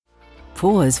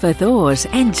pause for thought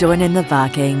and join in the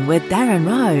barking with Darren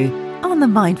Rowe on The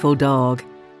Mindful Dog.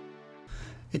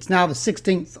 It's now the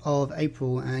 16th of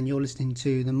April and you're listening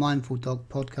to the Mindful Dog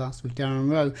podcast with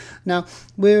Darren Rowe. Now,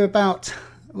 we're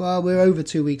over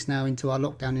 2 weeks now into our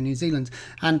lockdown in New Zealand.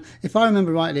 And if I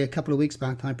remember rightly, a couple of weeks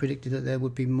back, I predicted that there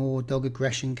would be more dog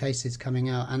aggression cases coming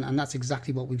out. And that's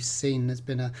exactly what we've seen. There's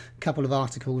been a couple of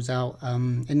articles out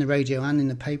in the radio and in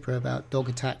the paper about dog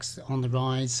attacks on the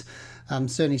rise.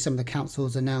 Certainly some of the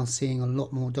councils are now seeing a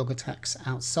lot more dog attacks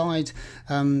outside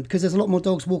because there's a lot more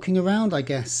dogs walking around, I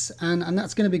guess. And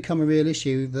that's going to become a real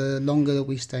issue the longer that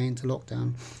we stay into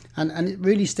lockdown. And it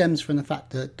really stems from the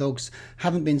fact that dogs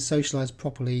haven't been socialised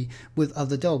properly with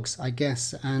other dogs, I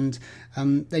guess. And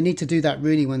they need to do that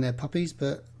really when they're puppies,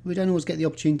 but we don't always get the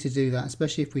opportunity to do that,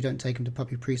 especially if we don't take them to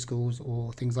puppy preschools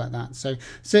or things like that. So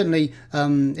certainly,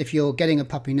 if you're getting a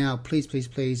puppy now, please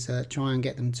try and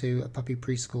get them to a puppy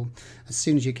preschool as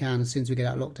soon as you can, as soon as we get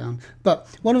out of lockdown. But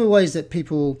one of the ways that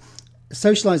people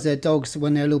socialise their dogs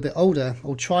when they're a little bit older,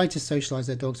 or try to socialise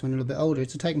their dogs when they're a little bit older, is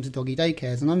to take them to doggy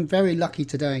daycares. And I'm very lucky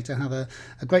today to have a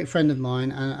great friend of mine,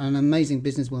 an amazing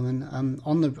businesswoman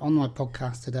on my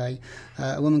podcast today,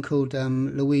 a woman called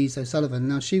Louise O'Sullivan.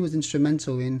 Now, she was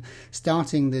instrumental in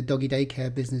starting the doggy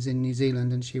daycare business in New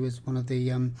Zealand, and she was one of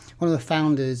the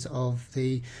founders of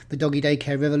the doggy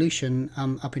daycare revolution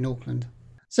up in Auckland.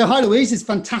 So hi Louise, it's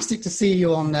fantastic to see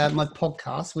you on my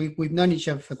podcast. We've known each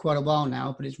other for quite a while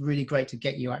now, but it's really great to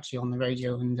get you actually on the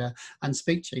radio and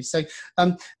speak to you. So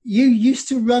you used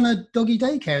to run a doggy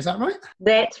daycare, is that right?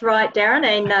 That's right, Darren,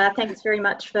 and thanks very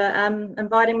much for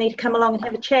inviting me to come along and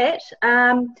have a chat.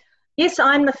 Yes,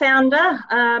 I'm the founder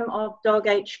of Dog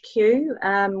HQ,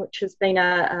 which has been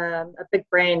a big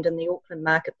brand in the Auckland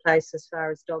marketplace as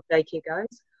far as dog daycare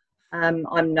goes.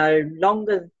 I'm no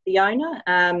longer the owner,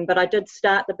 but I did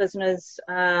start the business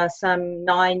some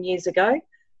 9 years ago.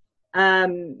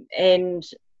 And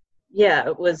yeah,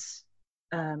 it was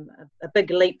a big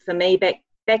leap for me. Back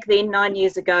then, 9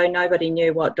 years ago, nobody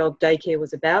knew what dog daycare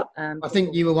was about. I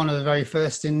think you were one of the very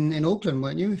first in Auckland,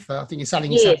 weren't you? I think you're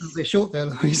selling yourself a little bit short there,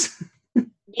 Louise.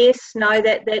 Yes, no,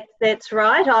 that's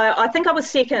right. I think I was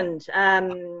second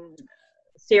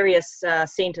serious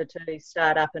centre to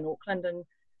start up in Auckland, and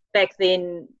back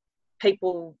then,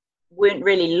 people weren't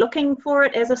really looking for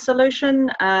it as a solution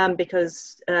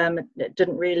because it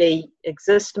didn't really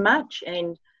exist much,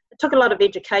 and it took a lot of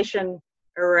education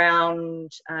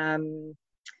around,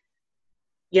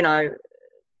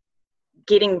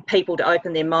 getting people to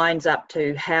open their minds up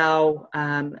to how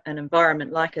an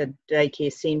environment like a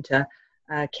daycare centre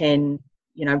can,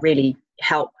 really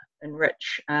help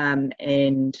enrich and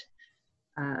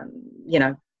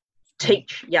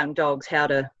teach young dogs how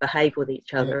to behave with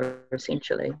each other,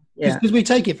 essentially. Yeah, because we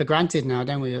take it for granted now,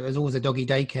 don't we? There's always a doggy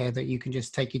daycare that you can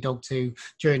just take your dog to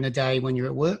during the day when you're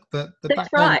at work, but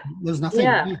back then there was nothing.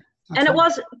 Yeah. And it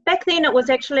was back then. It was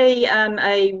actually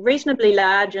a reasonably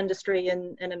large industry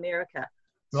in America.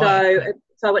 Right.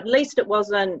 So at least it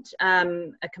wasn't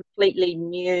a completely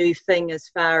new thing as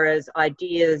far as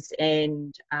ideas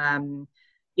and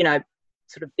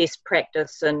sort of best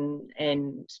practice and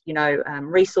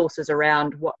resources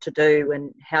around what to do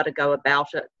and how to go about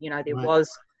it.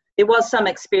 There was some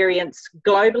experience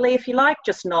globally, if you like,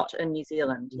 just not in New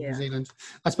Zealand. Yeah. New Zealand.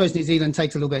 I suppose New Zealand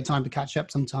takes a little bit of time to catch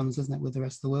up sometimes, doesn't it, with the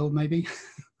rest of the world, maybe?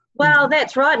 Well,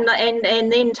 that's right,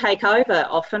 and then take over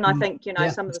often. I think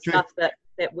some of the stuff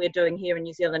that we're doing here in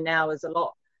New Zealand now is a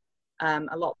lot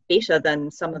better than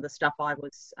some of the stuff I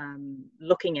was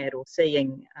looking at or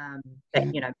seeing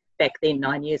back then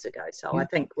 9 years ago. So I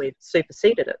think we've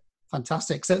superseded it.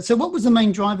 Fantastic. So what was the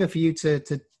main driver for you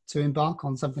to embark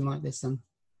on something like this then?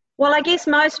 Well, I guess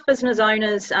most business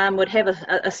owners would have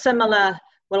a similar,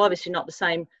 well, obviously not the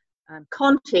same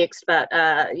context, but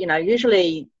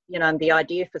usually the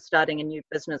idea for starting a new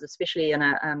business, especially in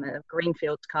a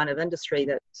greenfields kind of industry,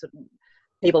 that sort of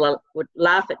people would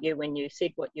laugh at you when you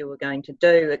said what you were going to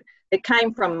do. It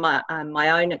came from my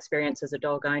own experience as a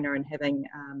dog owner and having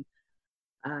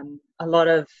a lot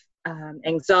of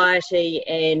anxiety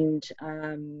and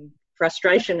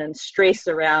frustration and stress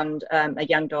around a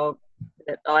young dog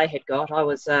that I had got. I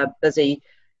was a busy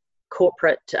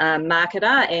corporate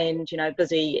marketer and,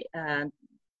 busy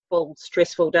full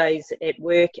stressful days at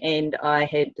work, and I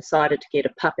had decided to get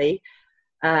a puppy.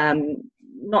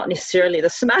 Not necessarily the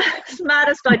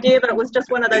smartest idea, but it was just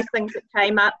one of those things that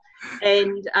came up,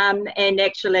 and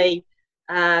actually,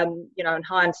 in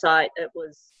hindsight, it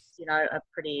was, a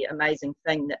pretty amazing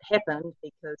thing that happened,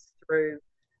 because through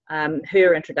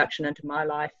her introduction into my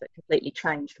life, it completely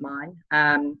changed mine.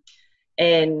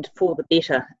 and for the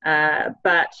better.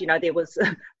 But, you know, there was,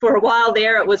 for a while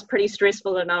there, it was pretty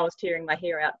stressful and I was tearing my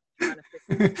hair out trying to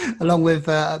fix it. Along with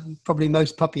probably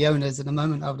most puppy owners at the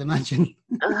moment, I would imagine.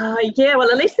 Yeah, well,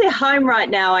 at least they're home right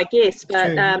now, I guess. But,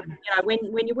 True. you know,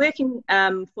 when you're working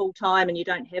full time and you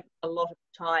don't have a lot of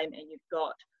time and you've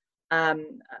got,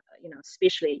 you know,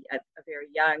 especially a very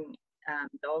young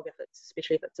dog,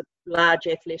 especially if it's a large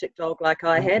athletic dog like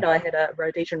I had a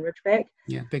Rhodesian Ridgeback.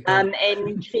 Yeah, big dog.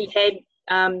 And she had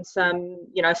some,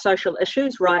 you know, social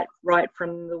issues right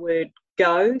from the word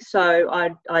go. So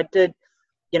I did,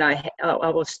 you know, I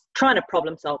was trying to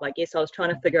problem solve, I guess. I was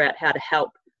trying to figure out how to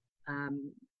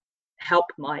help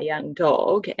my young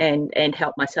dog and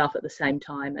help myself at the same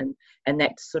time, and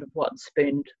that's sort of what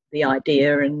spurned the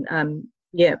idea. And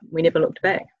yeah, we never looked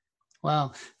back.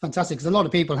 Wow, fantastic! Because a lot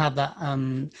of people have that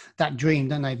that dream,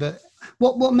 don't they? But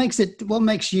what makes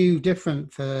you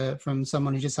different from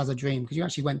someone who just has a dream? Because you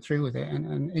actually went through with it,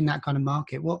 and in that kind of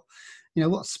market, what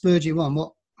spurred you on?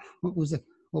 What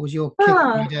was your kick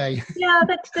every day? Yeah,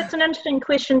 that's an interesting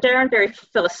question, Darren. Very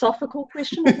philosophical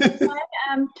question.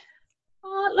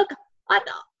 Look,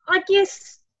 I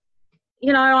guess,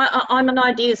 you know, I'm an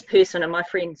ideas person, and my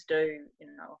friends do, you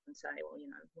know, often say, well, you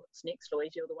know, what's next,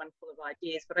 Louise? You're the one full of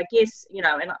ideas. But I guess, you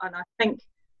know, and I think,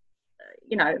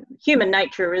 you know, human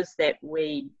nature is that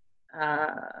we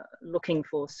are looking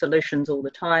for solutions all the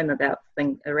time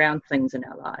around things in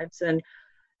our lives. And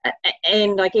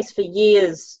I guess for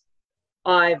years,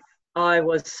 I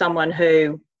was someone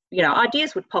who, you know,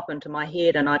 ideas would pop into my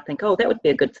head and I'd think, oh, that would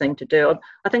be a good thing to do.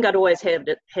 I think I'd always had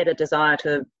a desire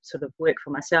to sort of work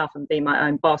for myself and be my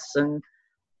own boss and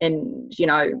you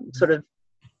know, sort of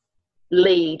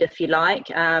lead, if you like,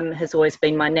 has always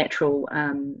been my natural,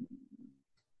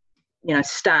 you know,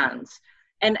 stance.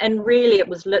 And really it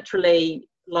was literally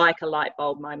like a light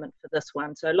bulb moment for this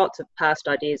one. So lots of past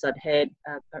ideas I'd had,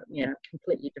 you know,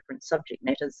 completely different subject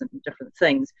matters and different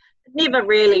things. It never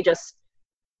really just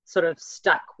sort of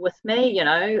stuck with me, you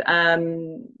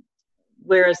know,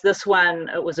 whereas this one,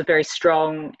 it was a very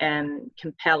strong and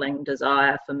compelling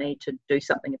desire for me to do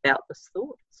something about this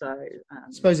thought. So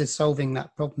I suppose it's solving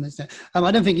that problem, isn't it?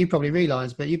 I don't think you probably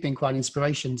realise, but you've been quite an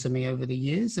inspiration to me over the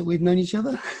years that we've known each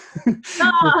other.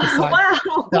 Oh,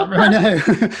 wow. I know.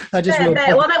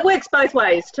 Well, that works both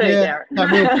ways too, yeah, Darren.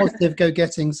 that real positive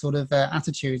go-getting sort of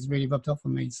attitude has really rubbed off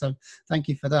on me. So thank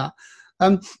you for that.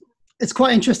 It's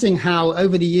quite interesting how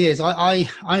over the years, I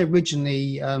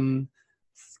originally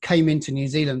came into New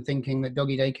Zealand thinking that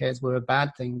doggy daycares were a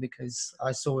bad thing because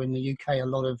I saw in the UK a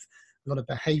lot of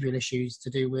behavioural issues to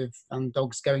do with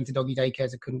dogs going to doggy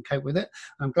daycares that couldn't cope with it.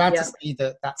 I'm glad to see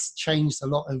that that's changed a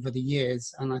lot over the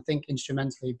years, and I think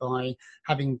instrumentally by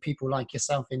having people like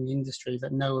yourself in the industry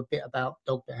that know a bit about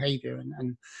dog behaviour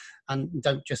and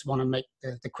don't just want to make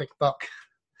the quick buck,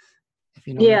 if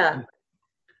you know what I mean.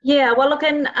 Yeah, well, look,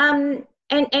 and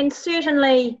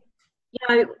certainly, you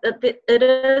know, it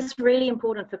is really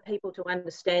important for people to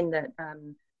understand that,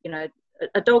 you know,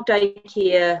 a dog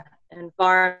daycare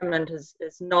environment is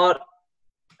not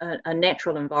a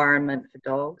natural environment for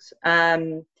dogs,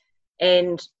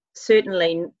 and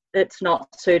certainly it's not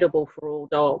suitable for all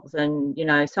dogs. And, you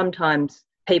know, sometimes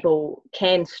people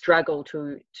can struggle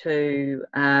to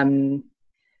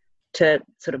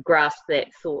sort of grasp that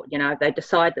thought. You know, they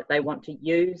decide that they want to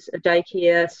use a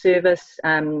daycare service,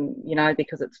 you know,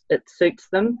 because it suits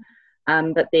them,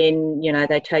 but then, you know,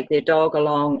 they take their dog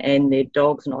along and their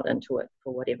dog's not into it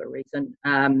for whatever reason,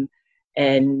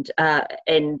 and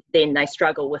then they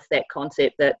struggle with that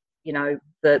concept that, you know,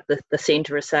 the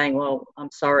centre is saying, well,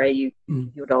 I'm sorry,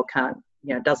 your dog can't,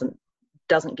 you know, doesn't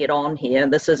get on here.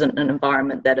 This isn't an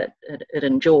environment that it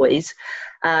enjoys,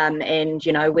 and,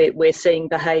 you know, we're seeing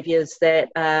behaviours that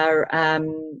are,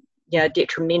 you know,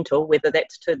 detrimental, whether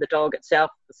that's to the dog itself,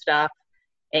 the staff,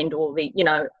 and or the, you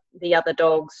know, the other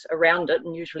dogs around it,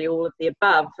 and usually all of the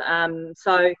above.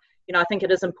 So, you know, I think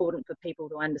it is important for people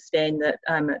to understand that,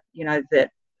 you know,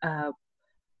 that,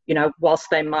 you know, whilst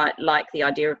they might like the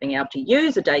idea of being able to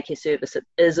use a daycare service, it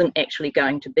isn't actually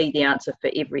going to be the answer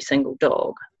for every single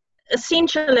dog.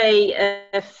 Essentially,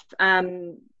 if,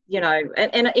 you know,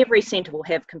 and every centre will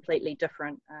have completely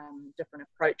different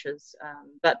approaches,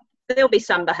 but there'll be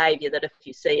some behaviour that if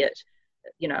you see it,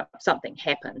 you know, if something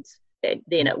happens,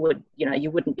 then it would, you know,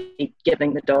 you wouldn't be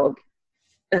giving the dog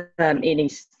any,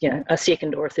 you know, a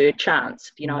second or a third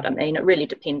chance, if you know what I mean. It really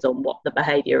depends on what the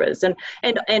behaviour is, and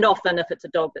often if it's a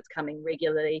dog that's coming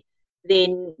regularly,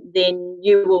 then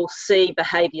you will see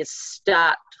behaviours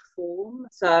start to form.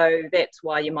 So that's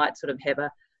why you might sort of have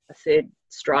a third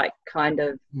strike kind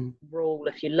of rule,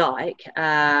 if you like.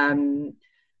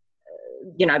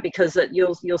 because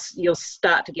you'll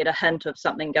start to get a hint of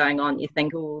something going on. You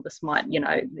think, oh, this might,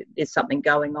 there's something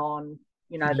going on.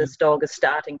 This dog is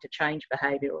starting to change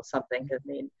behaviour or something, and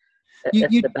then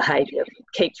if the behaviour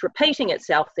keeps repeating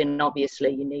itself, then obviously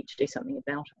you need to do something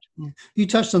about it. Yeah. You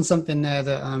touched on something there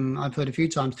that I've heard a few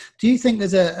times. Do you think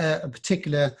there's a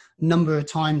particular number of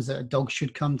times that a dog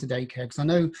should come to daycare? Because I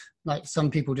know, like, some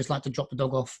people just like to drop the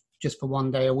dog off just for one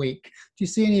day a week. Do you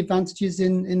see any advantages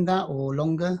in that, or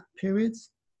longer periods?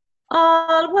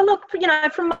 Well, look,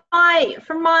 from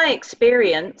my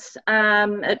experience,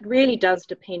 it really does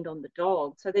depend on the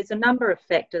dog. So there's a number of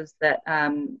factors that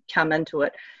come into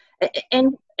it.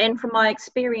 And from my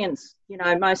experience,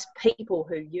 most people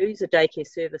who use a daycare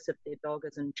service, if their dog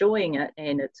is enjoying it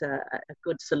and it's a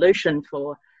good solution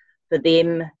for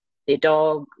them, their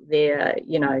dog, their,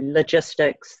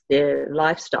 logistics, their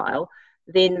lifestyle,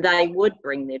 then they would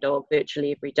bring their dog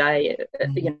virtually every day,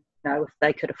 if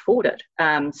they could afford it.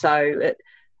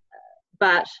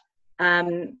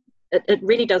 It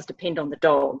really does depend on the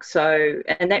dog. So,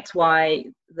 and that's why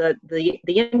the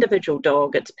individual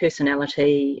dog, its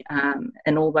personality,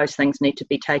 and all those things need to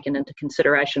be taken into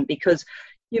consideration, because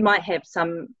you might have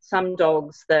some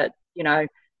dogs that,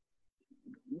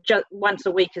 just once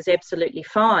a week is absolutely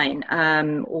fine,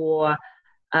 or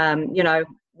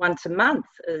once a month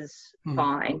is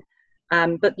fine.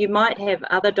 But you might have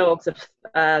other dogs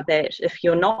that if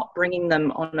you're not bringing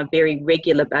them on a very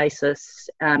regular basis,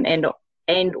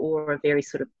 and or a very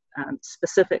sort of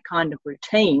specific kind of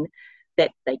routine,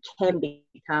 that they can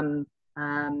become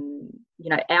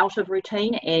out of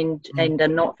routine and are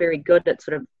not very good at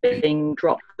sort of being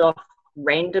dropped off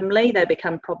randomly. They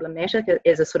become problematic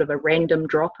as a sort of a random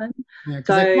drop-in. Yeah,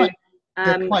 so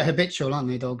they're quite habitual, aren't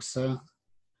they, dogs? So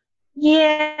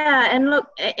yeah, and look,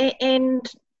 and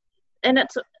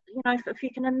it's, if you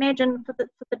can imagine, for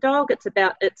the dog, it's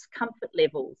about its comfort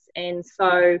levels. And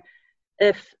so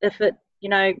if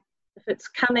it's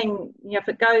coming, if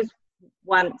it goes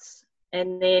once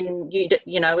and then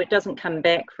it doesn't come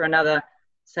back for another,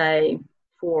 say,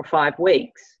 4 or 5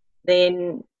 weeks,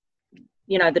 then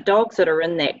the dogs that are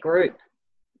in that group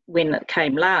when it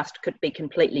came last could be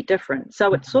completely different.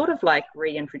 So it's sort of like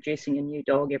reintroducing a new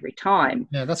dog every time.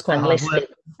 Yeah, that's quite hard work.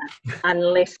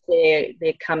 Unless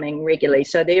they're coming regularly.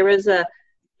 So there is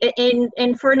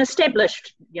and for an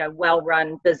established,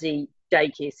 well-run, busy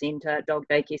daycare centre, dog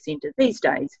daycare centre these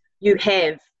days, you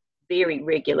have very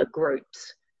regular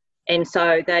groups, and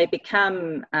so they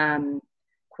become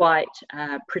quite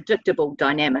predictable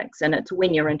dynamics. And it's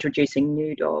when you're introducing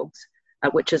new dogs,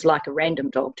 which is like a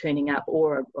random dog turning up,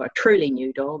 or a truly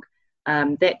new dog,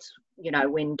 that's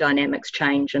when dynamics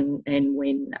change, and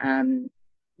when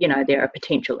there are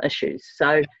potential issues.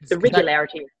 So the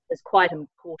regularity is quite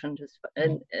important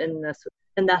in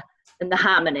the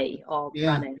harmony of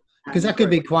running. Because that could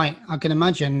be quite, I can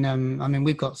imagine,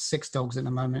 we've got 6 dogs at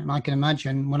the moment, and I can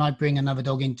imagine when I bring another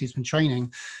dog into some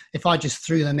training, if I just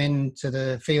threw them into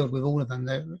the field with all of them,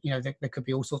 there could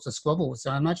be all sorts of squabbles.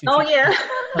 So I imagine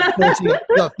you've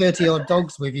got 30 odd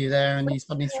dogs with you there, and you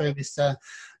suddenly throw this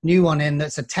new one in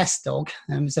that's a test dog,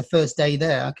 and it's the first day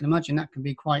there. I can imagine that can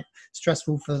be quite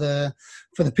stressful for the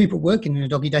people working in a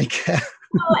doggy daycare.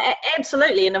 Oh,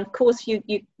 absolutely. And of course, you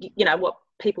what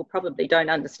people probably don't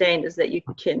understand is that you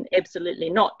can absolutely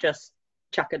not just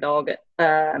chuck a dog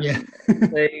to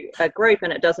a group,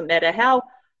 and it doesn't matter how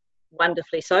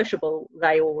wonderfully sociable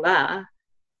they all are.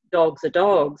 Dogs are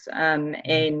dogs,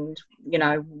 and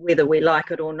whether we like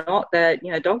it or not, that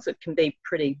dogs can be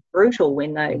pretty brutal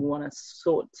when they want to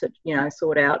sort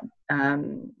out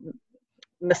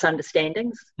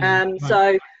misunderstandings.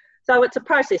 So it's a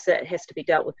process that has to be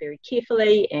dealt with very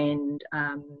carefully and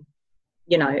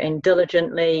and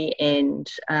diligently, and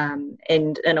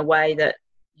in a way that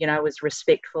is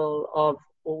respectful of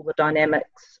all the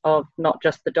dynamics of not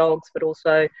just the dogs but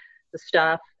also the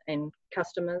staff and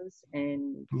customers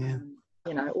and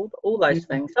all those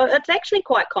things. So it's actually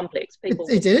quite complex. People,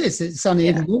 it is. It's sounding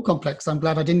even more complex. I'm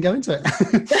glad I didn't go into it.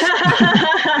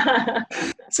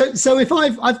 So if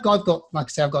I've got, like I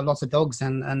say, I've got lots of dogs,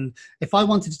 and if I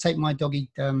wanted to take my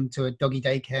doggy to a doggy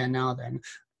daycare now, then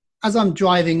as I'm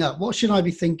driving up, what should I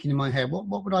be thinking in my head? What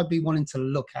would I be wanting to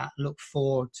look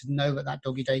for to know that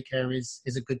doggy daycare is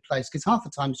a good place? Because half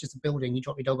the time it's just a building. You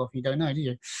drop your dog off and you don't know, do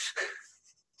you?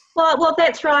 Well,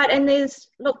 that's right. And there's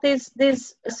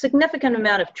a significant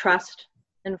amount of trust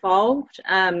involved,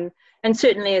 and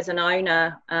certainly as an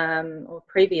owner or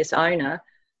previous owner,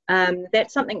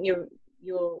 that's something you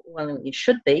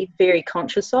should be very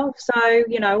conscious of. So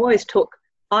I always took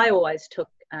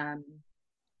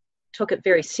took it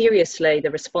very seriously, the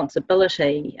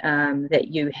responsibility that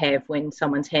you have when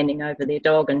someone's handing over their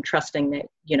dog, and trusting that,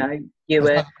 you know, you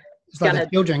were going to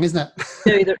children, isn't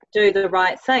it? do the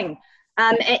right thing.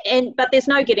 But there's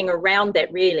no getting around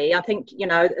that, really. I think, you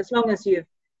know, as long as you've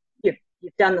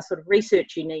done the sort of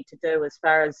research you need to do, as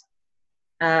far as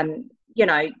you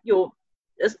know,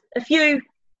 if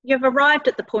you've arrived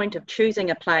at the point of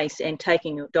choosing a place and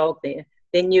taking your dog there,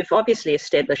 then you've obviously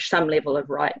established some level of,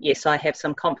 right, yes, I have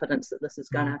some confidence that this is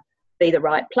going to be the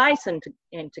right place, and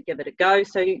to give it a go.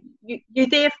 So you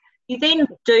then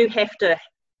do have to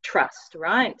trust,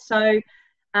 right? So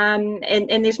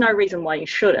and there's no reason why you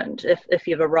shouldn't, if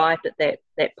you've arrived at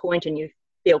that point and you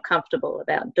feel comfortable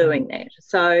about doing that.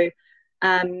 So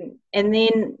and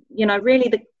then, you know,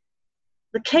 really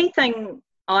the key thing,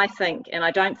 I think, and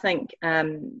I don't think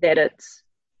that it's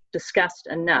discussed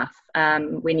enough,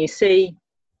 when you see,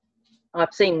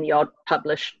 I've seen the odd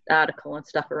published article and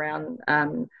stuff around,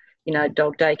 you know,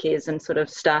 dog daycares and sort of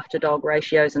staff to dog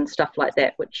ratios and stuff like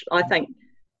that, which I think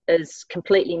is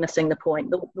completely missing the point.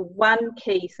 The one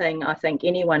key thing I think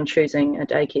anyone choosing a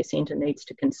daycare centre needs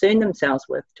to concern themselves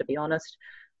with, to be honest,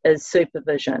 is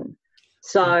supervision.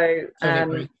 So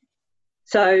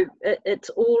so it's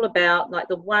all about, like,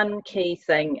 the one key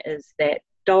thing is that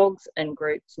dogs in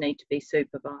groups need to be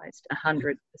supervised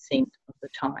 100% of the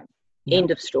time.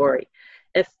 End of story.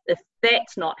 If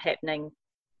that's not happening,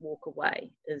 walk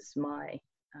away is my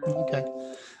okay.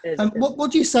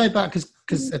 What do you say about,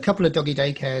 because a couple of doggy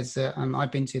daycares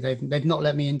I've been to, they've not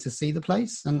let me in to see the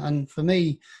place, and for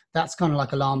me that's kind of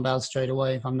like alarm bells straight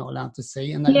away if I'm not allowed to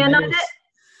see. And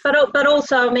but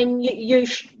also, I mean,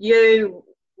 you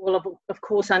will of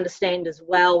course understand as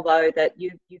well, though, that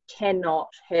you cannot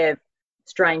have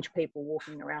strange people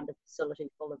walking around a facility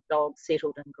full of dogs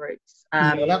settled in groups.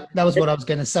 That was what I was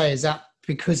going to say. Is that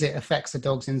because it affects the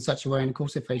dogs in such a way? And of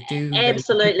course, if they do,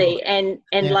 absolutely, and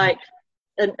like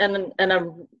in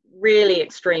a really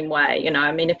extreme way. You know,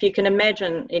 I mean, if you can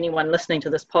imagine anyone listening to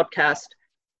this podcast,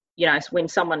 you know, when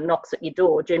someone knocks at your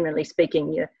door, generally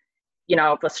speaking, you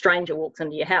know, if a stranger walks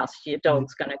into your house, your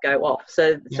dog's going to go off.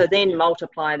 So then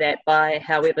multiply that by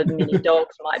however many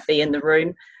dogs might be in the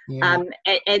room. And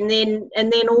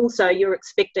then also you're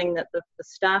expecting that the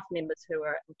staff members who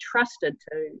are entrusted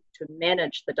to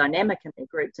manage the dynamic in their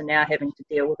groups are now having to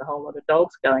deal with a whole lot of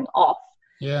dogs going off.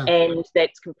 And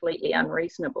that's completely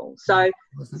unreasonable. So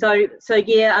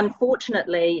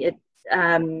unfortunately,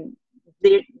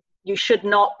 you should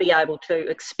not be able to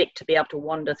expect to be able to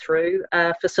wander through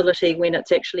a facility when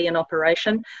it's actually in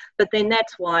operation. But then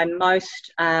that's why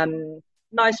most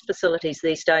facilities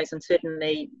these days, and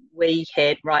certainly we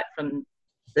had right from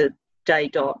the day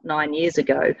dot 9 years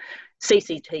ago,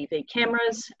 CCTV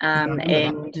cameras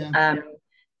and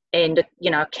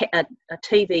you know, a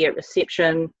TV at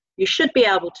reception. You should be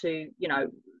able to, you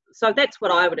know, so that's what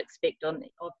I would expect of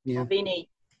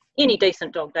any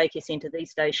decent dog daycare centre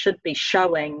these days, should be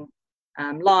showing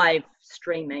live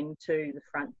streaming to the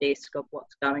front desk of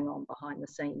what's going on behind the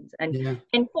scenes.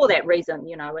 And for that reason,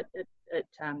 you know,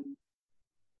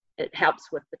 it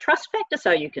helps with the trust factor,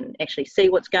 so you can actually see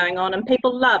what's going on, and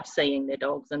people love seeing their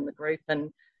dogs in the group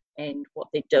and what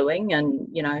they're doing, and,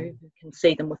 you know, can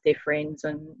see them with their friends,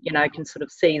 and, you know, can sort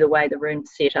of see the way the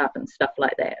room's set up and stuff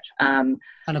like that. And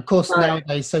of course,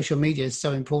 nowadays social media is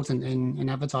so important in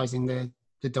advertising the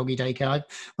doggy daycare.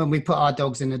 When we put our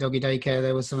dogs in the doggy daycare,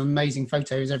 there were some amazing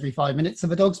photos every 5 minutes of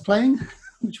the dogs playing,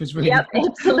 which was really good.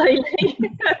 Absolutely.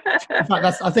 In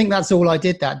fact, I think that's all I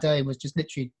did that day, was just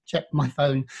literally check my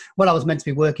phone. Well, I was meant to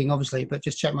be working, obviously, but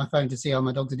just check my phone to see how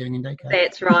my dogs are doing in daycare.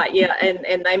 That's right, yeah,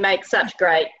 and they make such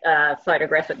great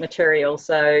photographic material.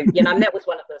 So, you know, and that was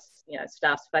one of the, you know,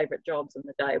 staff's favourite jobs in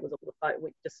the day, was all the photo.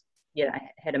 We just, you know,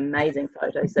 had amazing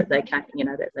photos that they came, you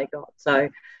know, that they got. So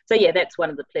yeah, that's one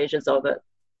of the pleasures of it.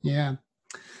 Yeah.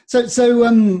 So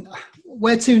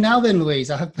where to now then, Louise?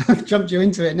 I've jumped you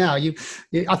into it now.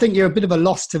 I think you're a bit of a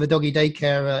loss to the doggy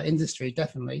daycare industry,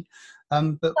 definitely.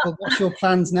 But what's your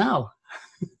plans now?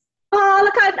 Oh,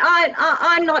 look,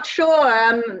 I'm not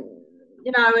sure.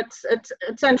 You know,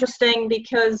 it's interesting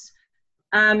because,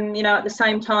 you know, at the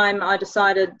same time I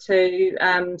decided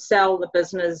to sell the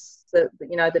business,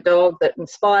 you know, the dog that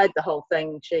inspired the whole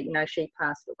thing. She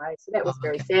passed away, so that was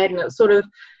very sad, and it was sort of,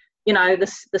 you know,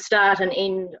 the start and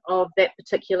end of that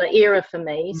particular era for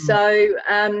me. So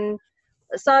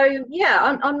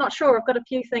yeah, I'm not sure. I've got a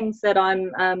few things that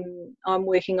I'm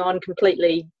working on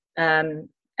completely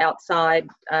outside,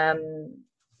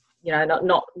 you know,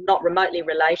 not remotely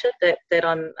related, that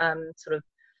I'm sort of.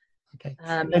 Okay.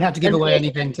 Don't have to give away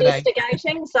anything today.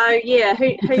 Investigating. So yeah,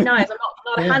 who knows?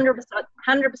 I'm not 100%.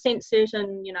 100%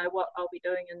 certain, what I'll be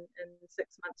doing in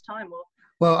 6 months' time.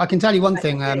 Well, I can tell you one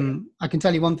thing.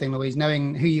 Louise,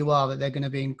 knowing who you are, that they're going to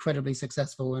be incredibly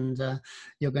successful, and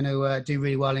you're going to do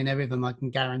really well in every of them. I can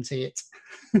guarantee it.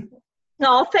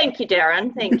 Oh, thank you,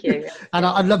 Darren. Thank you. And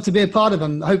I'd love to be a part of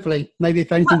them. Hopefully, maybe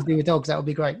if anything to do with dogs, that would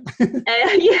be great.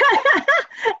 Yeah,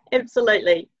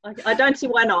 absolutely. I don't see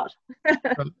why not.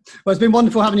 Well, it's been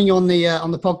wonderful having you on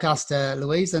the podcast,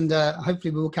 Louise, and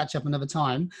hopefully we will catch up another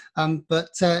time. But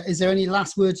is there any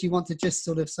last words you want to just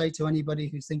sort of say to anybody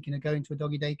who's thinking of going to a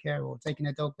doggy daycare or taking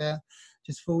a dog there,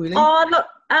 just before we leave? Oh, look,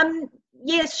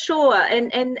 yes, sure.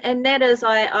 And that is,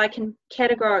 I can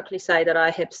categorically say that I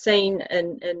have seen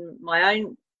with my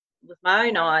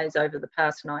own eyes over the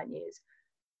past 9 years,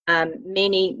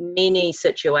 many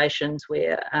situations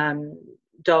where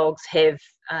dogs have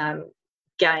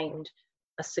gained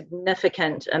a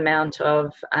significant amount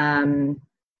of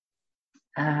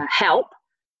help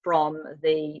from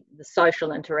the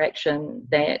social interaction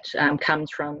that comes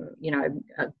from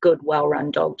a good, well-run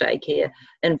dog daycare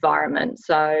environment.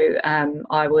 So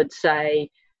I would say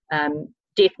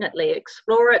definitely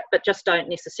explore it, but just don't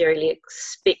necessarily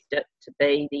expect it to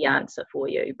be the answer for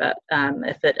you. But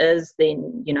if it is,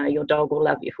 then your dog will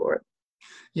love you for it.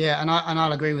 Yeah, and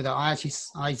I'll agree with that.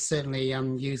 I certainly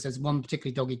use, there's one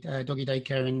particular doggy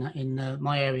daycare in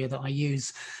my area that I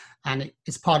use, and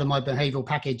it's part of my behavioural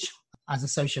package as a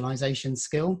socialisation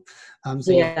skill.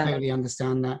 So you totally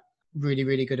understand that. Really,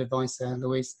 really good advice there,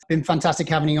 Louise. Been fantastic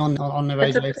having you on the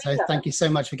radio. So thank you so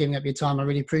much for giving up your time. I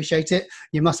really appreciate it.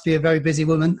 You must be a very busy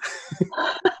woman.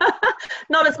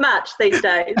 Not as much these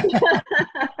days.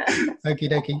 Okie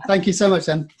dokie. Thank you so much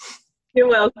then. You're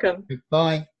welcome.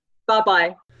 Bye.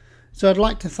 Bye-bye. So I'd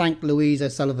like to thank Louise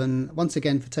O'Sullivan once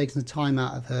again for taking the time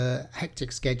out of her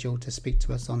hectic schedule to speak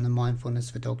to us on the Mindfulness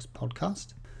for Dogs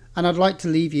podcast. And I'd like to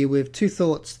leave you with 2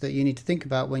 thoughts that you need to think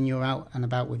about when you're out and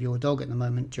about with your dog at the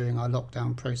moment during our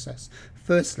lockdown process.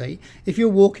 Firstly, if you're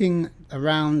walking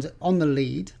around on the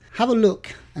lead, have a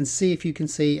look and see if you can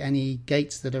see any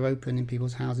gates that are open in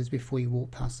people's houses before you walk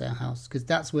past their house, because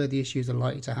that's where the issues are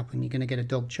likely to happen. You're going to get a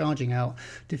dog charging out,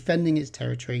 defending its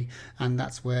territory, and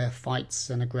that's where fights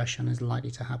and aggression is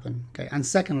likely to happen. Okay. And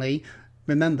secondly,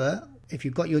 remember, if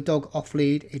you've got your dog off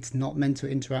lead, it's not meant to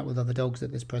interact with other dogs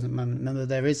at this present moment. Remember,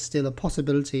 there is still a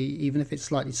possibility, even if it's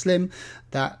slightly slim,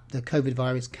 that the COVID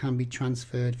virus can be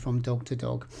transferred from dog to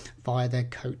dog via their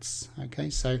coats. Okay,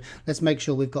 so let's make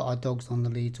sure we've got our dogs on the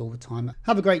leads all the time.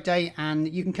 Have a great day, and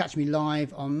you can catch me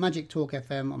live on Magic Talk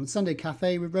FM on Sunday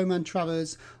Cafe with Roman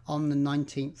Travers on the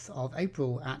 19th of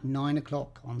April at 9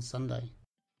 o'clock on Sunday.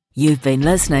 You've been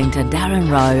listening to Darren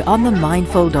Rowe on The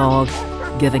Mindful Dog,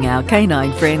 giving our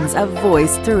canine friends a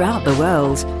voice throughout the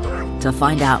world. To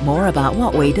find out more about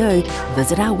what we do,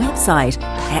 visit our website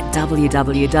at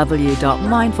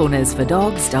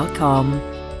www.mindfulnessfordogs.com.